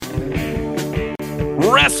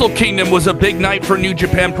Wrestle Kingdom was a big night for New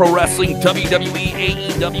Japan Pro Wrestling, WWE,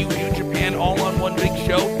 AEW, New Japan, all on one big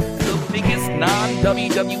show. The biggest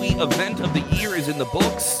non-WWE event of the year is in the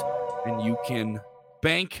books, and you can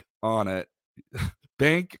bank on it.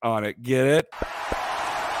 Bank on it. Get it? Watch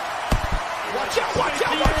out, watch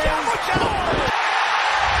out, watch out, watch out!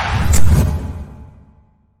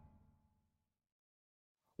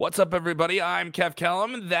 What's up, everybody? I'm Kev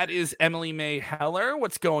Kellum. That is Emily May Heller.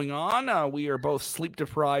 What's going on? We are both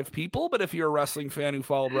sleep-deprived people, but if you're a wrestling fan who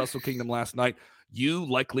followed Wrestle Kingdom last night, you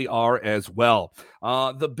likely are as well.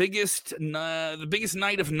 The biggest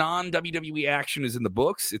night of non-WWE action is in the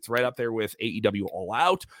books. It's right up there with AEW All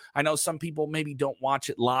Out. I know some people maybe don't watch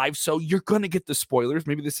it live, so you're going to get the spoilers.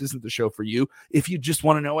 Maybe this isn't the show for you. If you just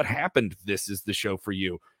want to know what happened, this is the show for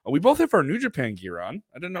you. We both have our New Japan gear on.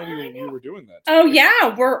 I didn't know we were doing that today. Oh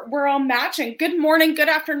yeah, we're all matching. Good morning, good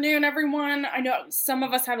afternoon, everyone. I know some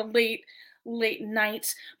of us had a late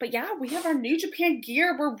night, but yeah, we have our New Japan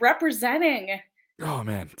gear. We're representing. Oh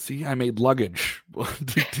man, see, I made luggage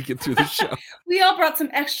to get through the show. We all brought some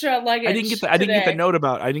extra luggage. I didn't get the note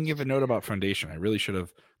about foundation. I really should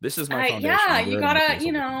have. This is my foundation. Yeah, you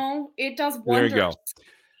gotta, it does wonders. There you go.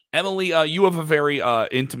 Emily, you have a very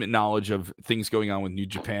intimate knowledge of things going on with New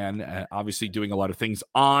Japan, obviously doing a lot of things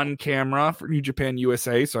on camera for New Japan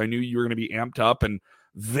USA, so I knew you were going to be amped up and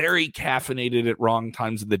very caffeinated at wrong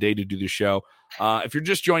times of the day to do the show. If you're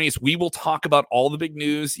just joining us, we will talk about all the big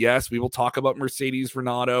news. Yes, we will talk about Mercedes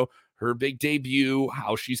Renato, her big debut,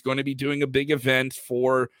 how she's going to be doing a big event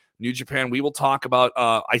for New Japan. We will talk about,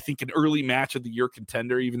 I think, an early match of the year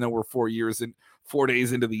contender, even though we're 4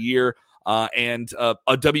 days into the year. And a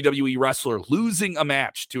WWE wrestler losing a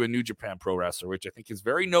match to a New Japan Pro wrestler, which I think is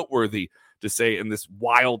very noteworthy to say in this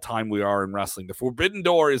wild time we are in wrestling. The forbidden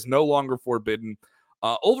door is no longer forbidden.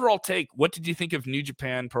 Overall take, what did you think of New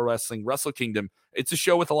Japan Pro Wrestling Wrestle Kingdom? It's a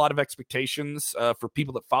show with a lot of expectations for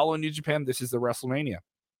people that follow New Japan. This is the WrestleMania.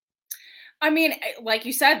 I mean, like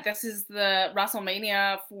you said, this is the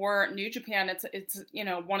WrestleMania for New Japan. It's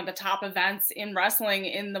one of the top events in wrestling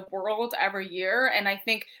in the world every year. And I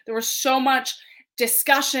think there was so much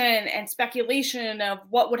discussion and speculation of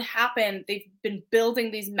what would happen. They've been building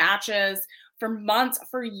these matches for months,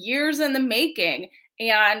 for years in the making.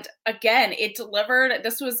 And again, it delivered.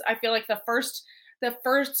 This was, I feel like, the first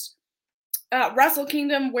Wrestle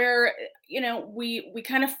Kingdom where we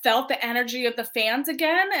kind of felt the energy of the fans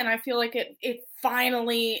again, and I feel like it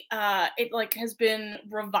finally has been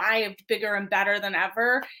revived bigger and better than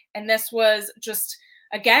ever. And this was just,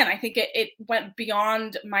 again, I think it went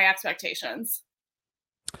beyond my expectations.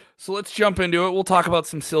 So let's jump into it. We'll talk about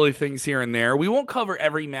some silly things here and there. We won't cover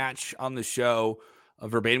every match on the show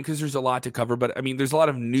verbatim because there's a lot to cover, but I mean, there's a lot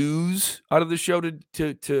of news out of the show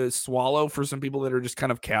to swallow for some people that are just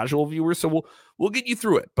kind of casual viewers. So we'll get you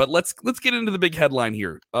through it, but let's get into the big headline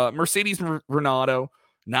here. Mercedes Renato,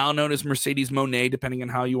 now known as Mercedes Moné, depending on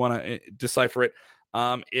how you want to decipher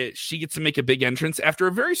it. She gets to make a big entrance after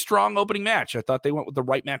a very strong opening match. I thought they went with the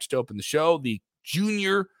right match to open the show. The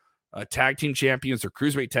junior tag team champions or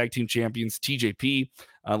cruiserweight tag team champions, TJP,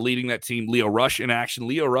 leading that team. Lio Rush in action.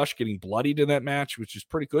 Lio Rush getting bloodied in that match, which is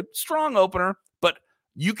pretty good. Strong opener, but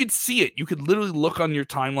you could see it. You could literally look on your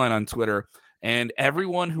timeline on Twitter, and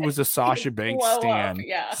everyone who was a Sasha Banks stan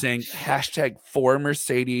saying #for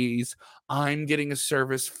Mercedes. I'm getting a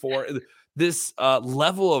service for this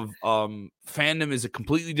level of fandom is a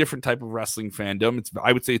completely different type of wrestling fandom.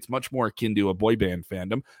 I would say it's much more akin to a boy band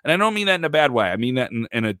fandom. And I don't mean that in a bad way. I mean that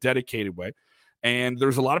in a dedicated way. And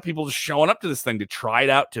there's a lot of people just showing up to this thing to try it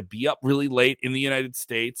out, to be up really late in the United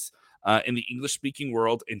States, in the English-speaking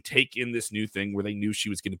world, and take in this new thing where they knew she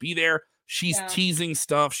was going to be there. She's teasing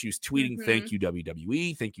stuff. She was tweeting, Thank you,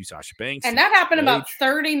 WWE. Thank you, Sasha Banks. And that happened about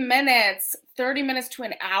 30 minutes to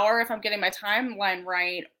an hour, if I'm getting my timeline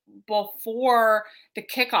right, before the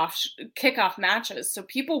kickoff matches. So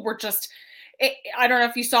people were just, I don't know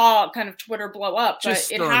if you saw kind of Twitter blow up, but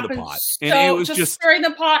it happened. And it was just stirring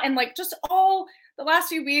the pot, and like just all the last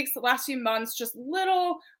few weeks, the last few months, just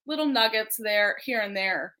little nuggets there, here and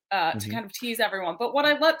there, to kind of tease everyone. But what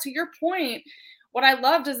I love, to your point, what I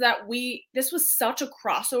loved is that this was such a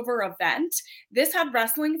crossover event. This had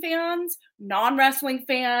wrestling fans, non-wrestling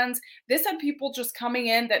fans. This had people just coming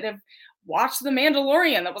in that have watched The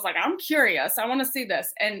Mandalorian that was like, I'm curious. I want to see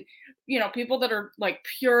this. And, people that are like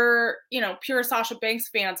pure Sasha Banks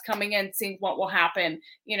fans coming in, seeing what will happen.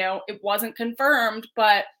 It wasn't confirmed,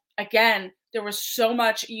 but again, there was so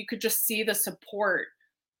much, you could just see the support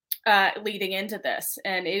leading into this,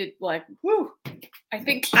 and it I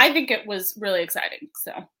think it was really exciting.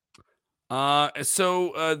 So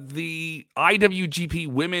The IWGP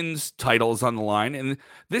Women's title is on the line, and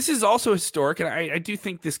this is also historic. And I do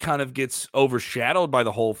think this kind of gets overshadowed by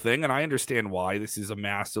the whole thing, and I understand why. This is a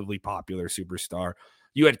massively popular superstar.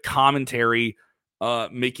 You had commentary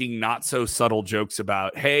making not so subtle jokes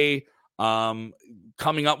about, hey,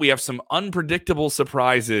 coming up, we have some unpredictable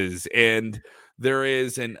surprises, and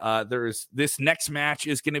there's this next match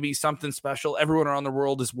is going to be something special. Everyone around the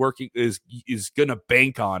world is going to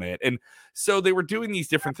bank on it. And so they were doing these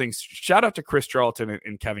different things. Shout out to Chris Charlton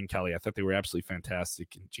and Kevin Kelly. I thought they were absolutely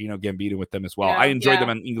fantastic. And Gino Gambino with them as well. I enjoyed them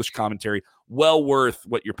on English commentary. Well worth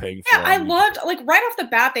what you're paying for. Yeah, I loved, like, right off the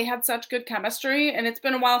bat, they had such good chemistry, and it's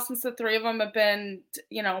been a while since the three of them have been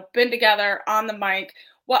together on the mic.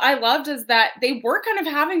 What I loved is that they were kind of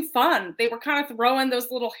having fun. They were kind of throwing those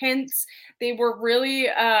little hints. They were really,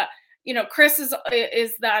 Chris is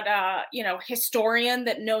that, historian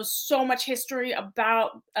that knows so much history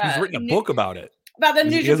about. He's written a book about it. About the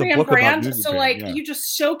New Japan brand. So, you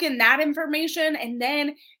just soak in that information, and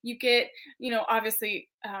then you get, obviously,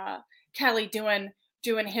 Kelly doing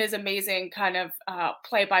his amazing kind of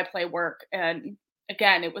play-by-play work. And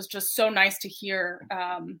again, it was just so nice to hear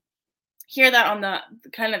that on the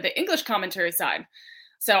kind of the English commentary side.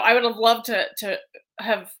 So I would have loved to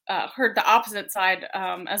have heard the opposite side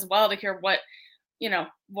as well, to hear what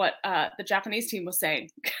the Japanese team was saying.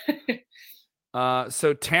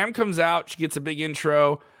 So Tam comes out, she gets a big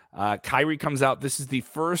intro. Kairi comes out. This is the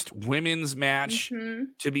first women's match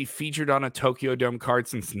to be featured on a Tokyo Dome card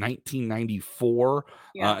since 1994,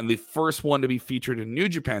 and the first one to be featured in New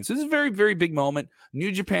Japan. So this is a very, very big moment.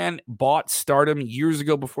 New Japan bought Stardom years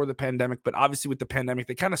ago before the pandemic, but obviously with the pandemic,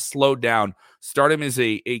 they kind of slowed down. Stardom is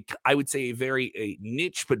I would say a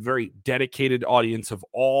niche but very dedicated audience of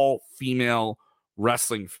all female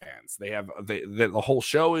wrestling fans. They have the whole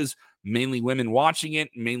show is mainly women watching it,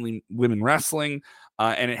 mainly women wrestling.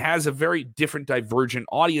 And it has a very different, divergent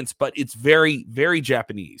audience, but it's very, very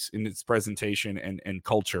Japanese in its presentation and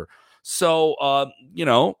culture. So,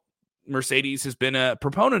 Mercedes has been a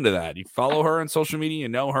proponent of that. You follow her on social media, you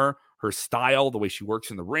know her style, the way she works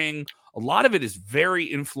in the ring. A lot of it is very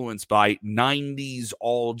influenced by 90s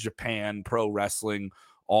all Japan pro wrestling,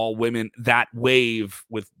 all women, that wave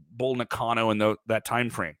with Bull Nakano and that time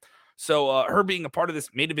frame. So her being a part of this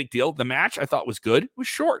made a big deal. The match I thought was good. It was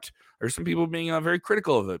short. There's some people being very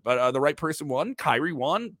critical of it, but the right person won. Kairi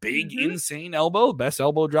won. Big, insane elbow. Best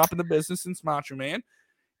elbow drop in the business since Macho Man.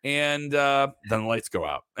 And then the lights go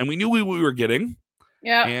out. And we knew we were getting.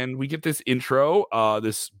 Yeah. And we get this intro,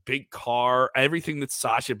 this big car. Everything that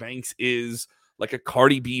Sasha Banks is, like a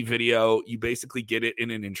Cardi B video. You basically get it in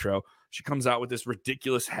an intro. She comes out with this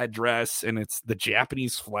ridiculous headdress, and it's the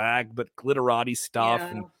Japanese flag, but glitterati stuff. Yeah.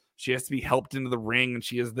 And she has to be helped into the ring, and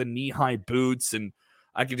she has the knee-high boots, and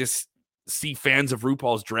I could just see fans of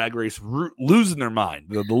RuPaul's Drag Race losing their mind.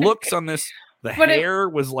 The looks on this, the hair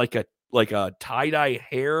was like a tie-dye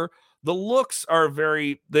hair. The looks are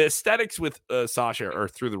the aesthetics with Sasha are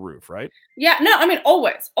through the roof, right? Yeah, no, I mean,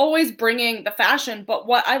 always bringing the fashion. But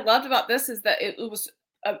what I loved about this is that it was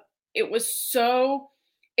so,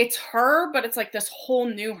 it's her, but it's like this whole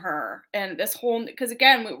new her, and this whole, because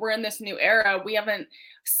again, we're in this new era. We haven't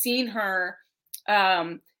seen her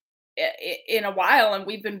in a while, and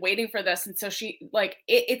we've been waiting for this. And so she, like,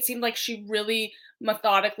 it seemed like she really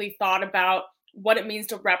methodically thought about what it means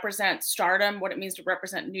to represent Stardom, what it means to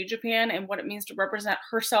represent New Japan, and what it means to represent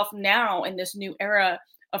herself now in this new era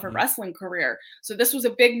of her wrestling career. So this was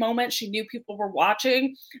a big moment. She knew people were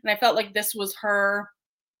watching, and I felt like this was her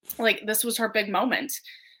big moment.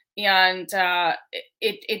 And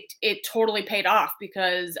it totally paid off,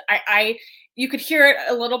 because you could hear it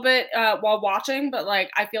a little bit while watching, but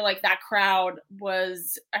like I feel like that crowd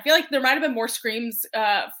was, I feel like there might have been more screams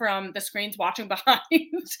from the screens watching behind.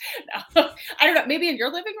 No, I don't know, maybe in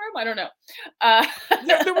your living room, I don't know.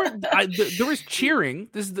 There was cheering.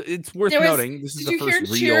 It's worth noting. This is the first real. Did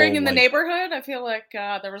you hear cheering in the neighborhood? I feel like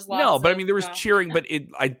there was lots. No, but I mean there was cheering, but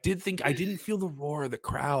I didn't feel the roar of the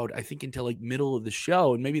crowd, I think, until like middle of the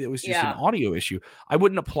show, and maybe that was just an audio issue. I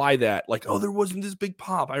wouldn't apply that like, oh, there wasn't this big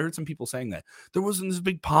pop. I heard some people saying that there wasn't this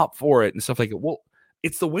big pop for it and stuff like that. Well,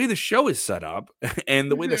 it's the way the show is set up, and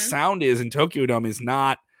the way the sound is in Tokyo Dome is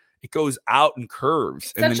not. It goes out and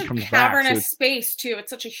curves, and then comes back. Such a cavernous space too. It's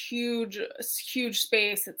such a huge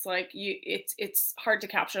space. It's like it's hard to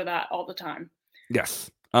capture that all the time. Yes.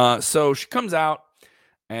 So she comes out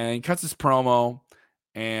and cuts this promo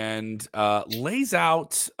and lays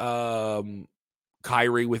out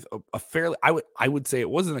Kairi with a fairly, I would say it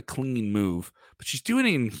wasn't a clean move, but she's doing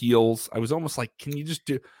it in heels. I was almost like, can you just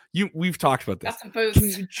we've talked about this. That's a boost. Can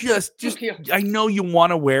you just I know you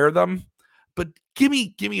want to wear them, but give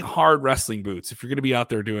me hard wrestling boots if you're going to be out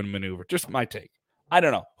there doing a maneuver. Just my take. I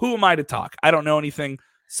don't know. Who am I to talk? I don't know anything.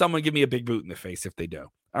 Someone give me a big boot in the face if they do.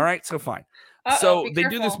 All right, so fine. So they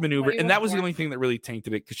do this maneuver, and that was the only thing that really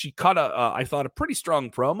tainted it because she cut I thought, a pretty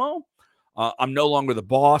strong promo. I'm no longer the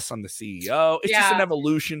boss. I'm the CEO. It's just an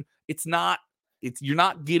evolution. You're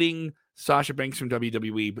not getting Sasha Banks from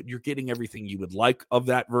WWE, but you're getting everything you would like of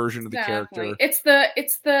that version of the character. It's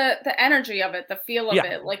the energy of it, the feel of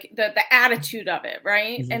it, like the attitude of it,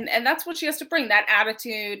 right? Mm-hmm. And that's what she has to bring, that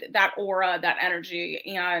attitude, that aura, that energy.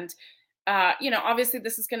 And obviously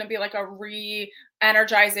this is going to be like a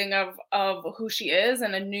re-energizing of who she is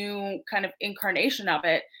and a new kind of incarnation of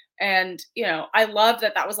it. And, I love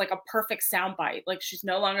that was like a perfect soundbite. Like, she's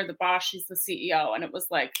no longer the boss, she's the CEO. And it was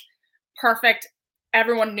like perfect.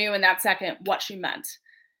 Everyone knew in that second what she meant.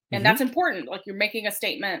 And that's important. Like, you're making a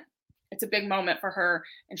statement. It's a big moment for her,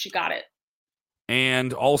 and she got it.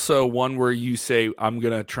 And also one where you say, I'm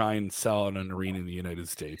going to try and sell an arena in the United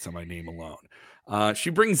States on my name alone.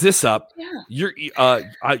 She brings this up. Yeah.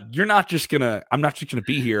 I'm not just going to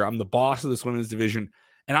be here. I'm the boss of this women's division.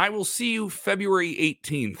 And I will see you February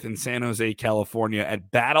 18th in San Jose, California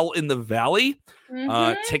at Battle in the Valley.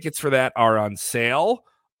 Tickets for that are on sale.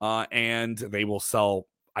 And they will sell,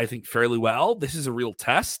 I think, fairly well. This is a real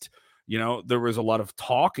test. There was a lot of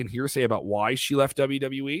talk and hearsay about why she left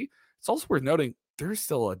WWE. It's also worth noting there's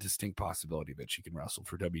still a distinct possibility that she can wrestle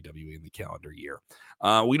for WWE in the calendar year.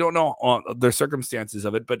 We don't know the circumstances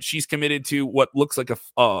of it, but she's committed to what looks like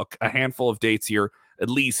a handful of dates here, at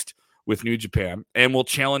least with New Japan, and will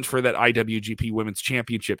challenge for that IWGP Women's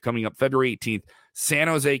Championship coming up February 18th, San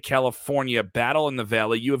Jose, California, Battle in the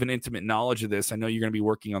Valley. You have an intimate knowledge of this. I know you're going to be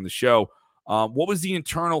working on the show. What was the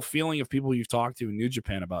internal feeling of people you've talked to in New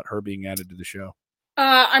Japan about her being added to the show?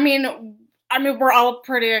 I mean, we're all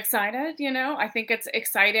pretty excited, I think it's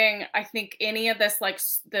exciting. I think any of this, like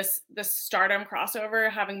this Stardom crossover,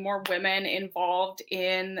 having more women involved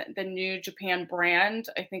in the New Japan brand,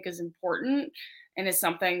 I think is important and is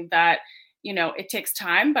something that, it takes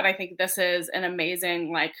time, but I think this is an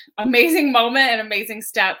amazing moment, an amazing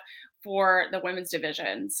step for the women's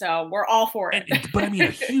division. So we're all for it. But I mean, a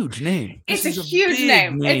huge name. It's a huge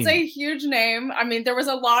name. It's a huge name. I mean, there was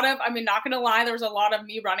a lot of, not going to lie, there was a lot of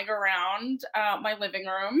me running around my living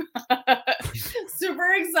room.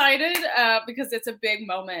 Super excited because it's a big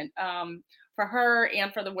moment for her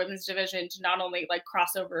and for the women's division to not only like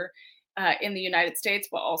cross over in the United States,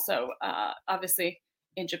 but also obviously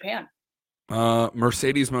in Japan.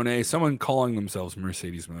 Mercedes Moné, someone calling themselves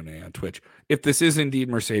Mercedes Moné on Twitch. If this is indeed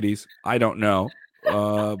Mercedes, I don't know.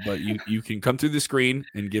 But you can come through the screen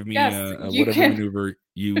and give me whatever maneuver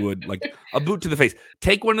you would like. A boot to the face.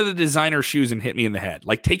 Take one of the designer shoes and hit me in the head.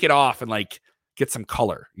 Like, take it off and like get some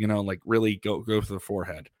color, like really go to the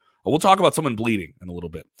forehead. We'll talk about someone bleeding in a little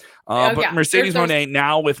bit. But Mercedes Moné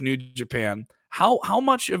now with New Japan, how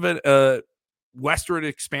much of a westward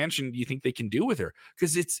expansion do you think they can do with her?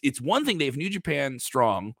 Because it's one thing, they have New Japan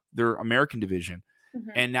strong, their American division,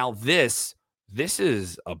 and now this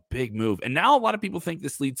is a big move. And now a lot of people think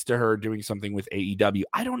this leads to her doing something with AEW.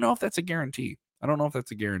 I don't know if that's a guarantee. I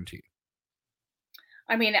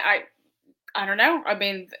mean, I don't know. I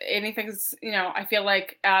mean, anything's, I feel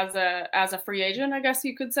like as a free agent, I guess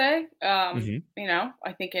you could say, I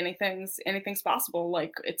think anything's possible.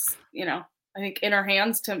 Like, it's, I think in her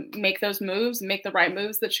hands to make those moves, make the right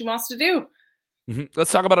moves that she wants to do.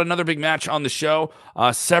 Let's talk about another big match on the show.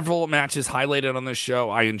 Several matches highlighted on this show.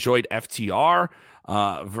 I enjoyed FTR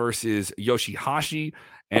versus Yoshihashi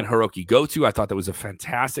and Hiroki Goto. I thought that was a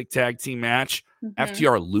fantastic tag team match.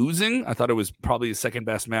 FTR losing, I thought it was probably the second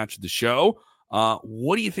best match of the show.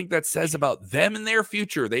 What do you think that says about them and their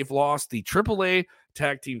future? They've lost the AAA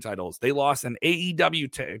tag team titles. They lost an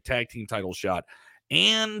AEW tag team title shot.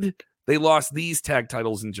 And they lost these tag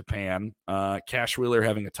titles in Japan. Cash Wheeler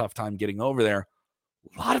having a tough time getting over there.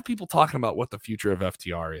 A lot of people talking about what the future of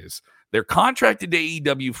FTR is. They're contracted to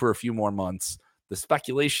AEW for a few more months. The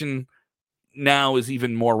speculation now is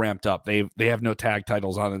even more ramped up. They have no tag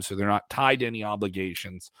titles on them, so they're not tied to any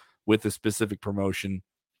obligations with a specific promotion.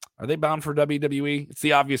 Are they bound for WWE? It's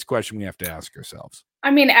the obvious question we have to ask ourselves. I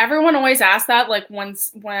mean, everyone always asks that, like, when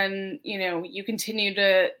you continue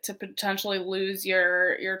to potentially lose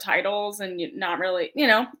your titles and you not really,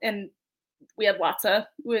 and we had lots of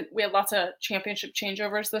championship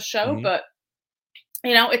changeovers this show, but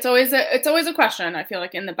it's always a question. I feel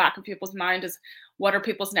like in the back of people's mind is, what are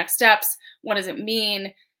people's next steps? What does it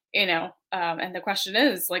mean? And the question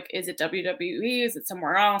is, like, is it WWE? Is it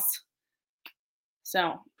somewhere else?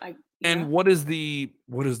 So what is the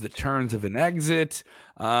turns of an exit?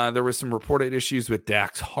 There was some reported issues with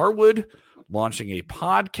Dax Harwood launching a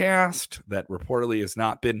podcast that reportedly has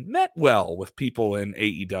not been met well with people in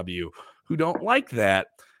AEW who don't like that.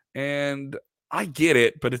 And I get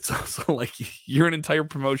it, but it's also like you're an entire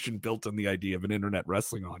promotion built on the idea of an internet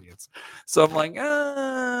wrestling audience. So I'm like,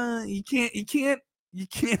 you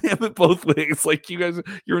can't have it both ways. Like you guys,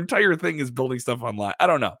 your entire thing is building stuff online. I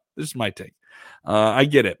don't know. This is my take. I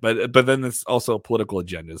get it, but then there's also political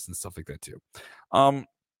agendas and stuff like that too.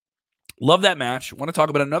 Love that match. Want to talk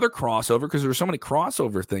about another crossover because there were so many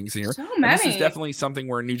crossover things here. So many. This is definitely something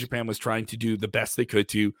where New Japan was trying to do the best they could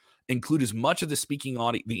to include as much of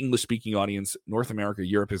the English speaking audience, North America,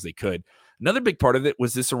 Europe, as they could. Another big part of it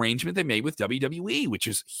was this arrangement they made with WWE, which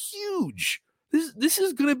is huge. This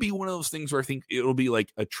is going to be one of those things where I think it'll be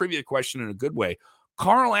like a trivia question in a good way.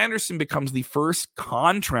 Carl Anderson becomes the first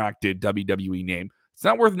contracted WWE name. It's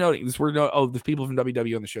not worth noting. It's worth noting, the people from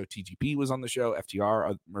WWE on the show. TGP was on the show.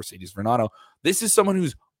 FTR, Mercedes Vernado. This is someone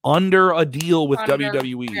who's under a deal with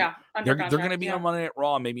WWE. Yeah, they're going to be on Monday Night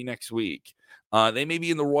Raw maybe next week. They may be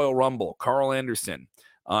in the Royal Rumble. Carl Anderson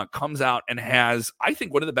comes out and has, I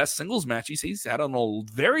think, one of the best singles matches he's had in a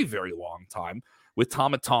very, very long time with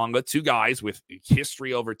Tama Tonga, two guys with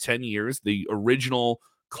history over 10 years, the original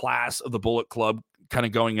class of the Bullet Club kind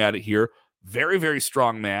of going at it here. Very, very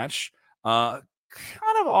strong match.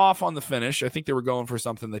 Kind of off on the finish. I think they were going for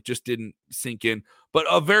something that just didn't sink in, but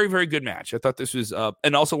a very, very good match. I thought this was,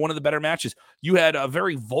 and also one of the better matches. You had a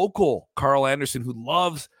very vocal Carl Anderson who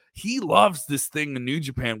loves this thing in New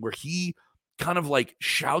Japan where he kind of like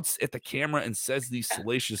shouts at the camera and says these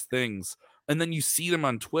salacious things. And then you see them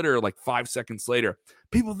on Twitter like 5 seconds later.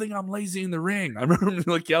 People think I'm lazy in the ring. I remember him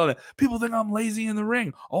like yelling at people think I'm lazy in the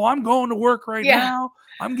ring. Oh, I'm going to work right now.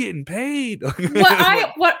 I'm getting paid. I mean,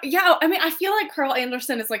 I feel like Carl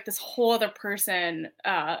Anderson is like this whole other person.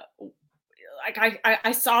 Like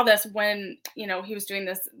I saw this when, he was doing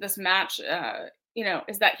this match,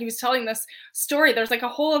 is that he was telling this story. There's like a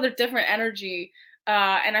whole other different energy.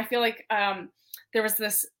 And I feel like there was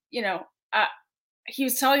this, he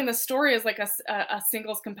was telling the story as like a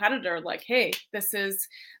singles competitor, like, hey, this is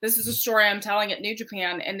a story I'm telling at New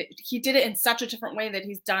Japan. And he did it in such a different way that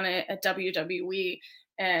he's done it at WWE.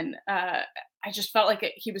 And I just felt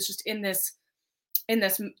like he was just in this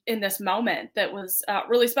moment that was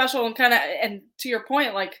really special and and to your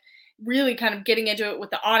point, like really kind of getting into it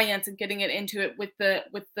with the audience and getting it into it with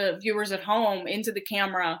the viewers at home, into the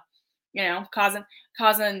camera, causing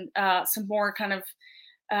some more kind of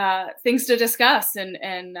things to discuss and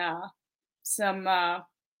some and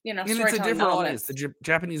it's a different audience. The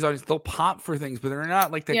Japanese audience, they'll pop for things, but they're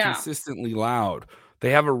not like that consistently loud.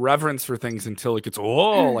 They have a reverence for things until it gets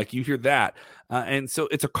like you hear that, and so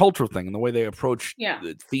it's a cultural thing in the way they approach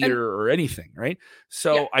theater or anything, right?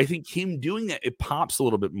 So I think him doing that, it pops a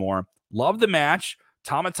little bit more. Love the match.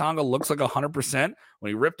 Tama Tonga looks like 100% when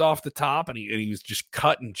he ripped off the top and he was just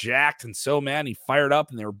cut and jacked and so mad. He fired up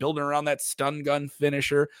and they were building around that stun gun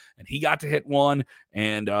finisher and he got to hit one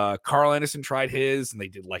and Carl Anderson tried his and they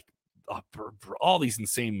did like all these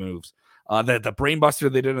insane moves. The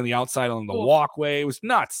brainbuster they did on the outside on the walkway was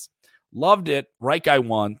nuts. Loved it. Right guy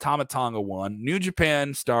won. Tama Tonga won. New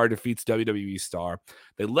Japan star defeats WWE star.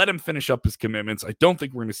 They let him finish up his commitments. I don't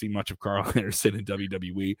think we're going to see much of Carl Anderson in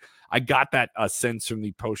WWE. I got that sense from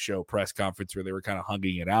the post-show press conference where they were kind of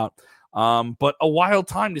hugging it out. But a wild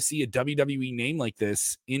time to see a WWE name like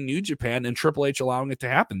this in New Japan and Triple H allowing it to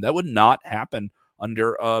happen. That would not happen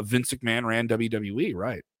under Vince McMahon ran WWE,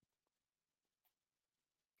 right?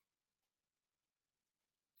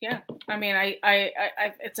 Yeah, I mean, I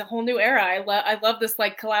it's a whole new era. I love this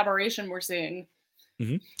like collaboration we're seeing.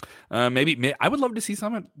 Mm-hmm. Maybe I would love to see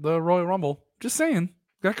some at the Royal Rumble. Just saying,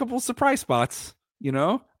 got a couple of surprise spots.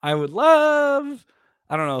 I would love.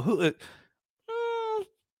 I don't know who.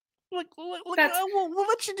 We'll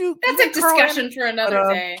let you do. That's a discussion for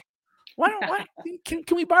another day. Why can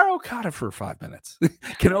we borrow Okada for 5 minutes?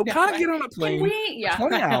 Can Okada get on a plane for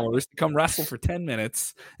 20 hours to come wrestle for 10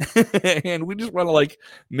 minutes? And we just want to like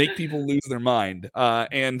make people lose their mind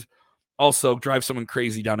and also drive someone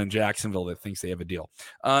crazy down in Jacksonville that thinks they have a deal.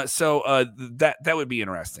 So that would be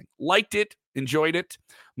interesting. Liked it, enjoyed it.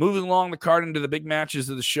 Moving along the card into the big matches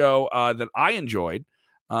of the show that I enjoyed.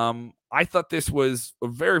 I thought this was a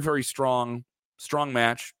very, very strong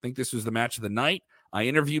match. I think this was the match of the night. I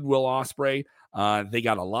interviewed Will Ospreay. They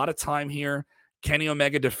got a lot of time here. Kenny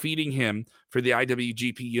Omega defeating him for the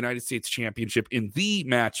IWGP United States Championship in the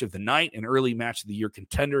match of the night, an early match of the year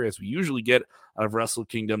contender, as we usually get out of Wrestle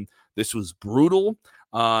Kingdom. This was brutal.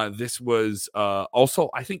 This was also,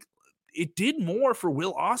 I think it did more for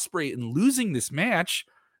Will Ospreay in losing this match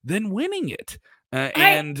than winning it.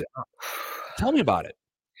 Tell me about it.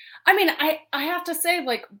 I mean, I have to say,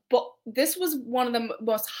 like, this was one of the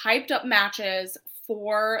most hyped up matches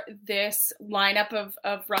for this lineup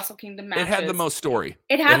of Wrestle Kingdom It had the matches. most story.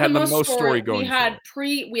 It had the most story story. going for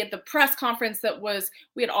it. We had the press conference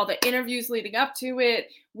we had all the interviews leading up to it.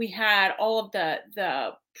 We had all of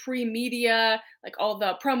the pre-media, like all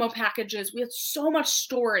the promo packages. We had so much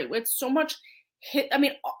story. We had so much I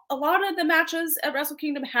mean, a lot of the matches at Wrestle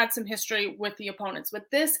Kingdom had some history with the opponents, but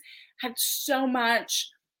this had so much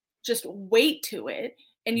just weight to it,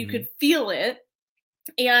 and you could feel it.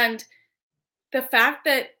 And the fact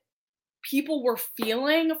that people were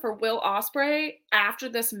feeling for Will Ospreay after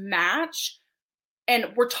this match,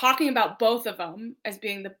 and we're talking about both of them as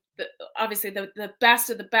being the obviously the best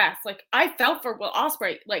of the best. Like, I felt for Will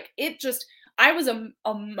Ospreay. Like, I was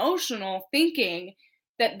emotional thinking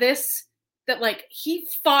that like he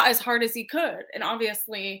fought as hard as he could, and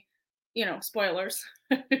obviously, spoilers.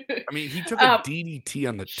 I mean, he took a DDT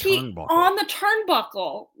on the turnbuckle. On the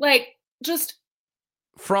turnbuckle, like, just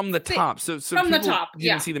from the top. So from the top,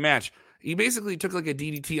 didn't see the match. He basically took like a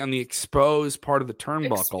DDT on the exposed part of the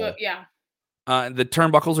turnbuckle. The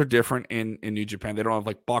turnbuckles are different in New Japan. They don't have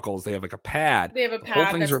like buckles. They have like a pad. They have a pad. The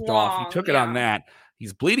whole thing's ripped off. He took it on that.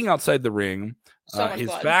 He's bleeding outside the ring. His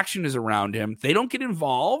blood. faction is around him. They don't get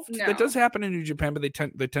involved. No. That does happen in New Japan, but they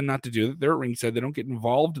tend not to do it. They're at ringside. They don't get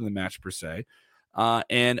involved in the match per se.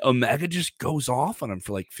 And Omega just goes off on him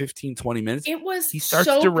for like 15, 20 minutes. He starts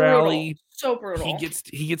to rally. So brutal. He gets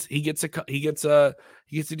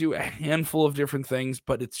to do a handful of different things,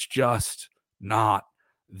 but it's just not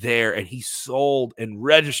there. And he sold and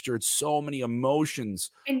registered so many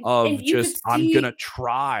emotions I'm gonna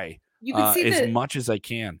try as much as I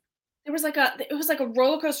can. It was like a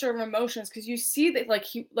roller coaster of emotions, because you see that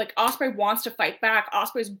Ospreay wants to fight back.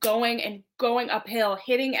 Ospreay's going uphill,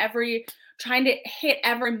 trying to hit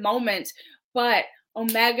every moment, but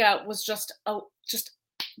Omega was just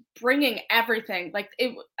bringing everything. Like,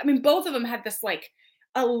 both of them had this like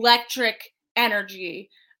electric energy.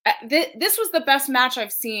 This was the best match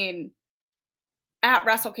I've seen at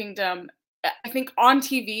Wrestle Kingdom, I think, on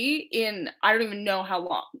TV in I don't even know how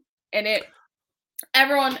long, and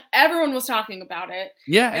everyone was talking about it.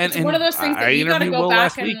 Yeah, and it's one of those things that you got to go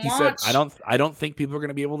back and watch. He said, "I don't think people are going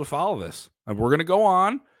to be able to follow this, and we're going to go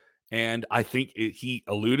on." And I think he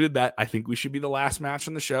alluded that I think we should be the last match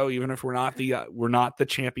on the show, even if we're not the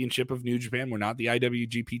championship of New Japan, we're not the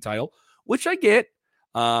IWGP title, which I get.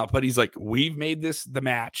 But he's like, we've made this the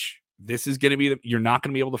match. This is going to be you're not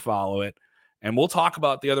going to be able to follow it, and we'll talk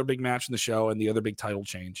about the other big match in the show and the other big title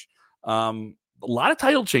change. A lot of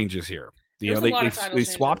title changes here. They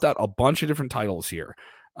swapped out a bunch of different titles here,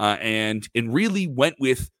 and really went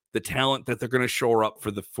with the talent that they're going to shore up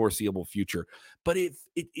for the foreseeable future. But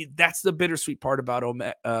that's the bittersweet part about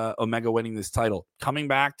Omega winning this title. Coming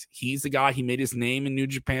back, he's the guy. He made his name in New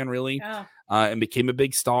Japan, really, and became a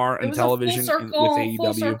big star in television with AEW.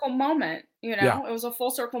 Full circle moment, It was a full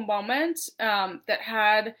circle moment that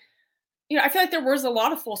had, I feel like there was a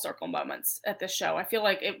lot of full circle moments at this show. I feel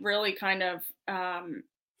like it really kind of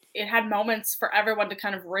it had moments for everyone to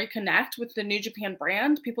kind of reconnect with the New Japan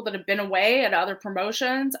brand. People that have been away at other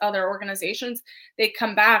promotions, other organizations, they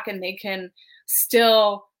come back and they can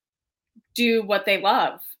still do what they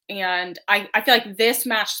love. And I feel like this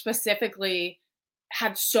match specifically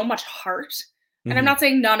had so much heart. And I'm not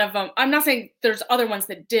saying I'm not saying there's other ones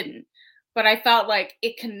that didn't, but I felt like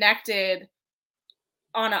it connected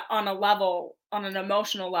on a level, on an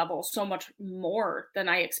emotional level, so much more than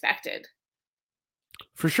I expected.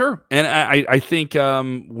 For sure. And I think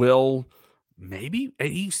Will, maybe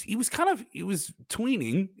he was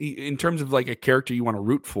tweening in terms of like a character you want to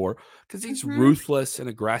root for, because he's ruthless and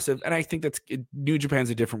aggressive. And I think New Japan's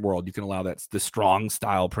a different world. You can allow that, the strong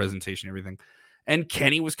style presentation, everything. And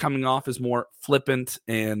Kenny was coming off as more flippant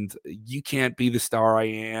and you can't be the star I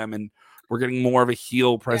am. And we're getting more of a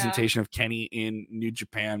heel presentation of Kenny in New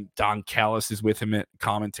Japan. Don Callis is with him at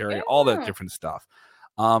commentary, all that different stuff.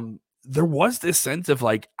 There was this sense of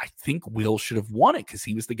like, I think Will should have won it because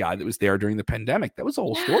he was the guy that was there during the pandemic. That was the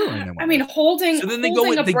whole storyline. I mean, holding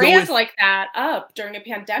a brand like that up during a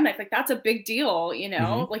pandemic, like that's a big deal,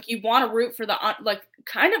 like you want to root for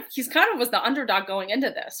he's kind of was the underdog going into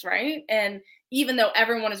this, right? And even though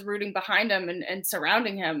everyone is rooting behind him and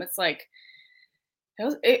surrounding him, it's like,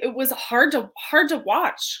 it was hard to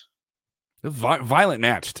watch. A violent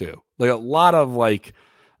match too. Like a lot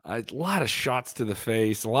of shots to the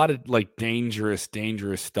face, a lot of like dangerous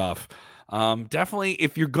stuff. Definitely,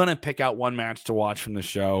 if you're gonna pick out one match to watch from the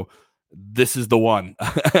show, this is the one.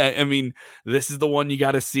 I mean, this is the one you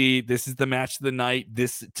got to see. This is the match of the night.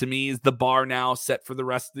 This, to me, is the bar now set for the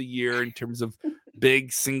rest of the year in terms of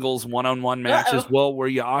big singles one-on-one matches? Well, were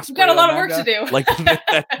you Ospreay? We've got a lot of work to do. Like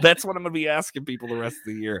that's what I'm going to be asking people the rest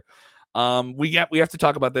of the year. We have to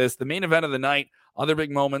talk about this. The main event of the night, other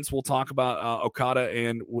big moments. We'll talk about Okada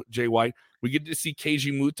and Jay White. We get to see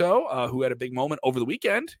Keiji Muto, who had a big moment over the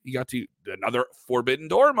weekend. He got to another Forbidden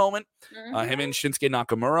Door moment. Him and Shinsuke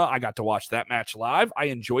Nakamura. I got to watch that match live. I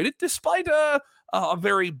enjoyed it despite a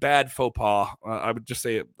very bad faux pas. I would just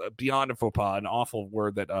say beyond a faux pas, an awful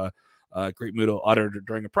word that Great Muto uttered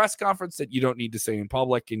during a press conference that you don't need to say in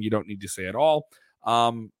public and you don't need to say at all.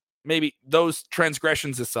 Maybe those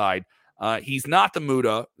transgressions aside, he's not the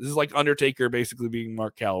Muta. This is like Undertaker basically being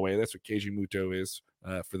Mark Calloway. That's what Keiji Muto is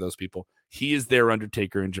for those people. He is their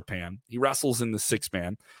Undertaker in Japan. He wrestles in the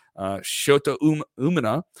 6-man. Shota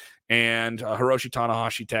Umina and Hiroshi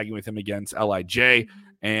Tanahashi tagging with him against LIJ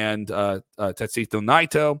and Tetsuya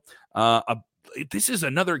Naito. This is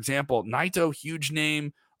another example. Naito, huge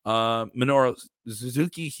name. Minoru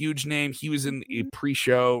Suzuki, huge name. He was in a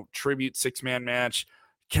pre-show tribute 6-man match.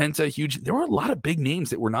 Kenta, huge. There were a lot of big names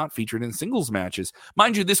that were not featured in singles matches.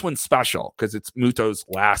 Mind you, this one's special because it's Muto's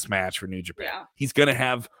last match for New Japan. Yeah. He's going to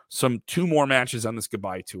have 2 more matches on this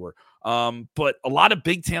goodbye tour. But a lot of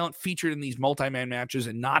big talent featured in these multi-man matches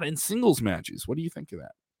and not in singles matches. What do you think of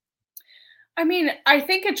that? I mean, I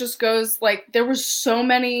think it just goes like there were so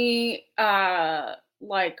many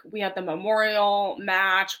like we had the memorial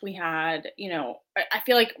match. We had, I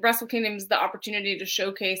feel like Wrestle Kingdom is the opportunity to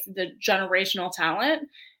showcase the generational talent.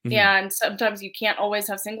 Mm-hmm. And sometimes you can't always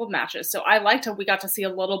have single matches. So I liked how we got to see a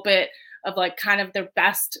little bit of like kind of their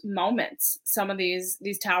best moments. Some of these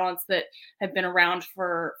talents that have been around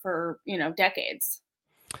for decades.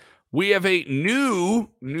 We have a new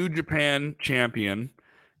New Japan champion,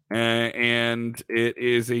 and it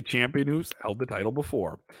is a champion who's held the title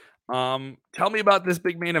before. Tell me about this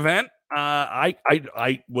big main event.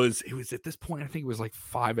 It was at this point, I think it was like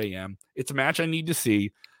 5 a.m. It's a match I need to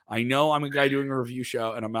see. I know I'm a guy doing a review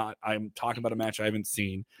show and I'm talking about a match I haven't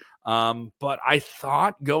seen. But I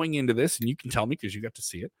thought going into this, and you can tell me because you got to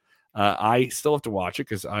see it. I still have to watch it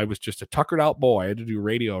because I was just a tuckered out boy. I had to do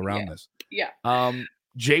radio around this. Yeah.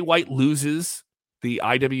 Jay White loses the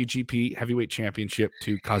IWGP Heavyweight Championship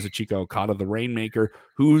to Kazuchika Okada, the Rainmaker,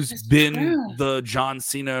 who's been the John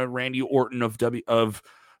Cena, Randy Orton of the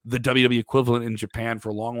WWE equivalent in Japan for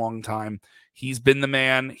a long, long time. He's been the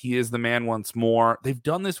man. He is the man once more. They've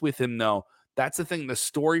done this with him, though. That's the thing. The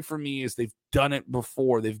story for me is they've done it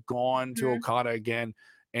before. They've gone to Okada again,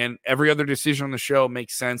 and every other decision on the show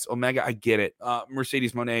makes sense. Omega, I get it.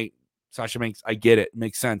 Mercedes Moné, Sasha Banks, I get it.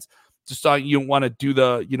 Makes sense. Just thought you want to do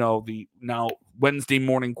the now Wednesday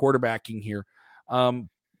morning quarterbacking here.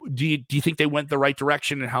 Do you think they went the right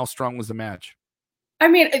direction, and how strong was the match? I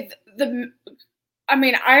mean,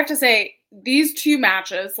 I have to say these 2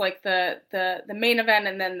 matches, like the main event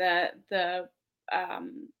and then the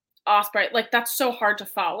Ospreay, like that's so hard to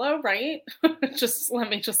follow, right? Just let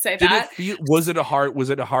me just say that. Was it a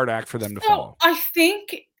hard act for them to follow?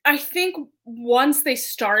 I think once they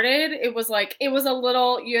started, it was a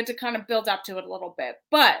little, you had to kind of build up to it a little bit,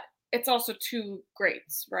 but it's also 2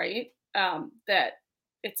 greats, right? That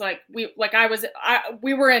it's like we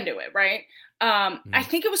were into it, right? I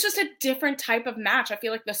think it was just a different type of match. I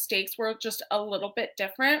feel like the stakes were just a little bit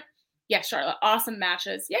different. Yeah, Charlotte, awesome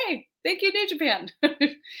matches. Yay. Thank you, New Japan.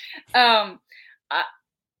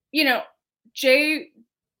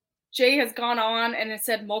 Jay has gone on and has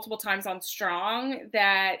said multiple times on Strong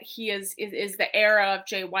that he is the era of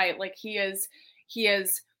Jay White. Like he has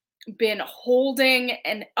been holding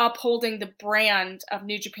and upholding the brand of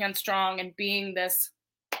New Japan Strong and being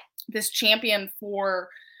this champion for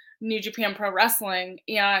New Japan Pro Wrestling.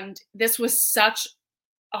 And this was such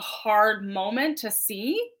a hard moment to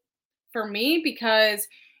see for me because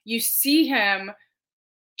you see him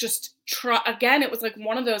just try again. It was like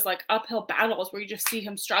one of those like uphill battles where you just see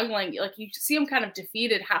him struggling. Like you see him kind of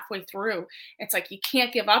defeated halfway through. It's like, you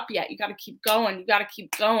can't give up yet. You got to keep going. You got to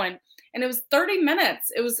keep going. And it was 30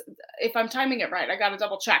 minutes. It was, if I'm timing it right, I got to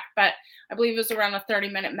double check, but I believe it was around a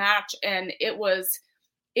 30-minute match. And it was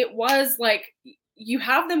like, you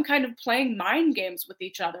have them kind of playing mind games with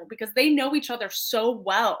each other because they know each other so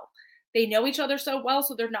well.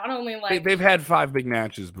 So they're not only like they've had 5 big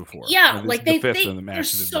matches before. Yeah, like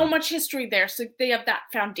there's so much history there. So they have that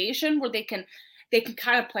foundation where they can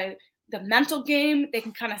kind of play the mental game. They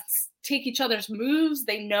can kind of take each other's moves.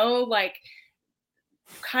 They know like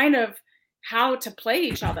kind of how to play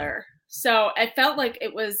each other. So I felt like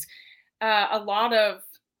it was a lot of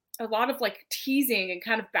like teasing and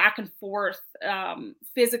kind of back and forth,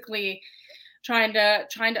 physically trying to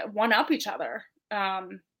one up each other.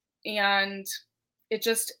 And it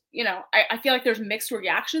just, I feel like there's mixed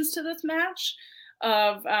reactions to this match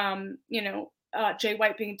of, Jay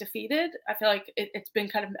White being defeated. I feel like it's been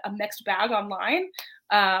kind of a mixed bag online.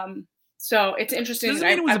 So it's interesting. Doesn't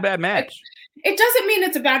mean it was a bad match. It doesn't mean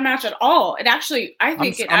it's a bad match at all. It actually, I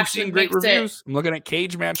think I'm seeing great reviews. I'm looking at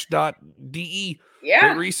cagematch.de. Yeah.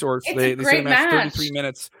 Great resource. They say the match 33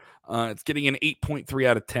 minutes. It's getting an 8.3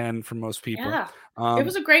 out of 10 from most people. Yeah. It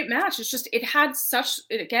was a great match. It's just, it had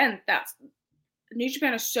that's New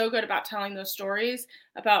Japan is so good about telling those stories,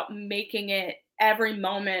 about making it every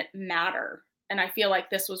moment matter. And I feel like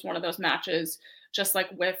this was one of those matches, just like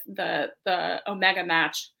with the Omega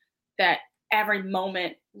match, that every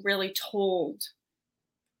moment really told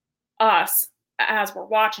us as we're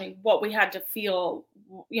watching what we had to feel,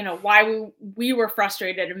 why we were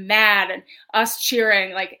frustrated and mad, and us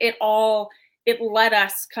cheering. Like it led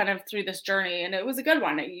us kind of through this journey, and it was a good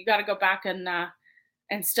one. You got to go back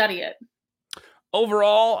and study it.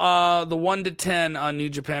 Overall, the 1 to 10 on New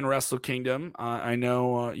Japan Wrestle Kingdom. I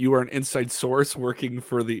know you are an inside source working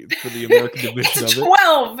for the American division of it.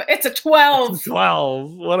 12. It's a 12. It's a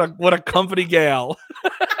 12. What a company gal.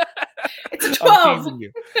 It's a 12.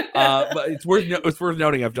 But it's worth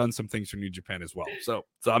noting I've done some things for New Japan as well. So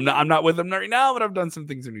I'm not with them right now, but I've done some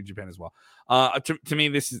things for New Japan as well. To me,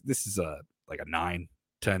 this is like a 9-10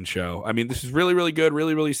 show. I mean, this is really, really good,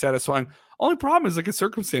 really, really satisfying. Only problem is like a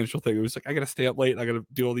circumstantial thing. It was like I gotta stay up late. I gotta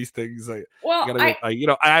do all these things. I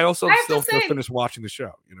also still finish watching the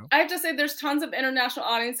show. I have to say, there's tons of international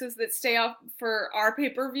audiences that stay up for our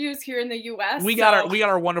pay-per-views here in the U.S. We got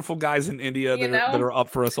our wonderful guys in India that are up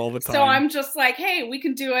for us all the time. So I'm just like, hey, we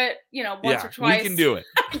can do it. Once or twice. We can do it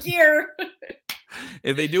a year.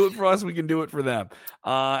 If they do it for us, we can do it for them.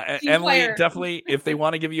 Emily, definitely, if they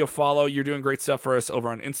want to give you a follow, you're doing great stuff for us over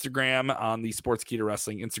on Instagram on the Sportskeeda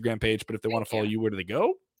Wrestling Instagram page. But if they want to follow you, where do they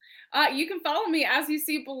go? You can follow me, as you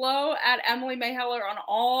see below, at Emily Mayheller on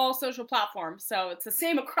all social platforms. So it's the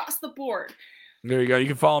same across the board. There you go. You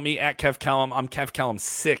can follow me at Kev Callum. I'm Kev Callum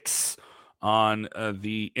 6 on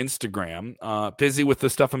the Instagram. Busy with the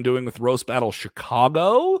stuff I'm doing with Roast Battle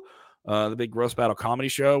Chicago. The big Roast Battle comedy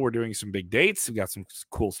show. We're doing some big dates. We got some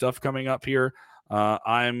cool stuff coming up here.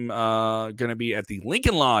 I'm going to be at the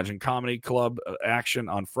Lincoln Lodge and Comedy Club action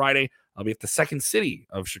on Friday. I'll be at the Second City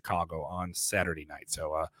of Chicago on Saturday night.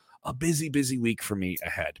 So a busy week for me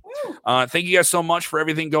ahead. Thank you guys so much for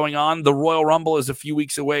everything going on. The Royal Rumble is a few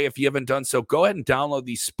weeks away. If you haven't done so, go ahead and download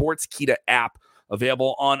the Sportskeeda app,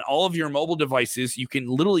 available on all of your mobile devices. You can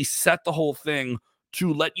literally set the whole thing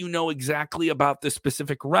to let you know exactly about the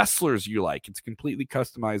specific wrestlers you like. It's a completely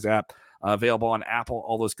customized app, available on Apple,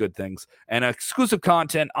 all those good things. And exclusive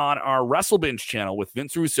content on our WrestleBinge channel with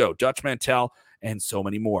Vince Russo, Dutch Mantel, and so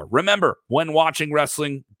many more. Remember, when watching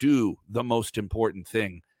wrestling, do the most important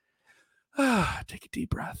thing. Take a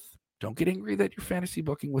deep breath. Don't get angry that your fantasy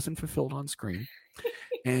booking wasn't fulfilled on screen.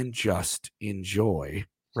 And just enjoy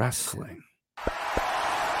wrestling. Watch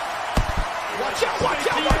out, watch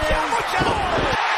out, watch out, watch out!